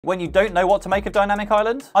When you don't know what to make of Dynamic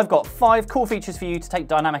Island, I've got 5 cool features for you to take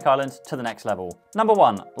Dynamic Island to the next level. Number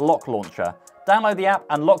 1, Lock Launcher. Download the app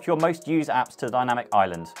and lock your most used apps to Dynamic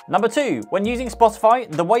Island. Number 2, when using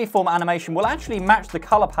Spotify, the waveform animation will actually match the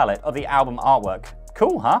color palette of the album artwork.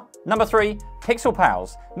 Cool, huh? Number 3, Pixel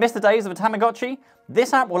Pals. Miss the days of a Tamagotchi?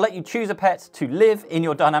 This app will let you choose a pet to live in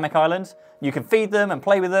your Dynamic Island. You can feed them and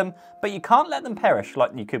play with them, but you can't let them perish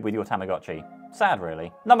like you could with your Tamagotchi. Sad,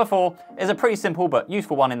 really. Number 4 is a pretty simple but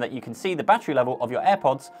useful one in that you can see the battery level of your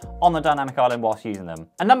AirPods on the Dynamic Island whilst using them.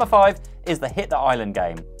 And number 5 is the Hit the Island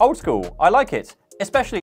game. Old school, I like it, especially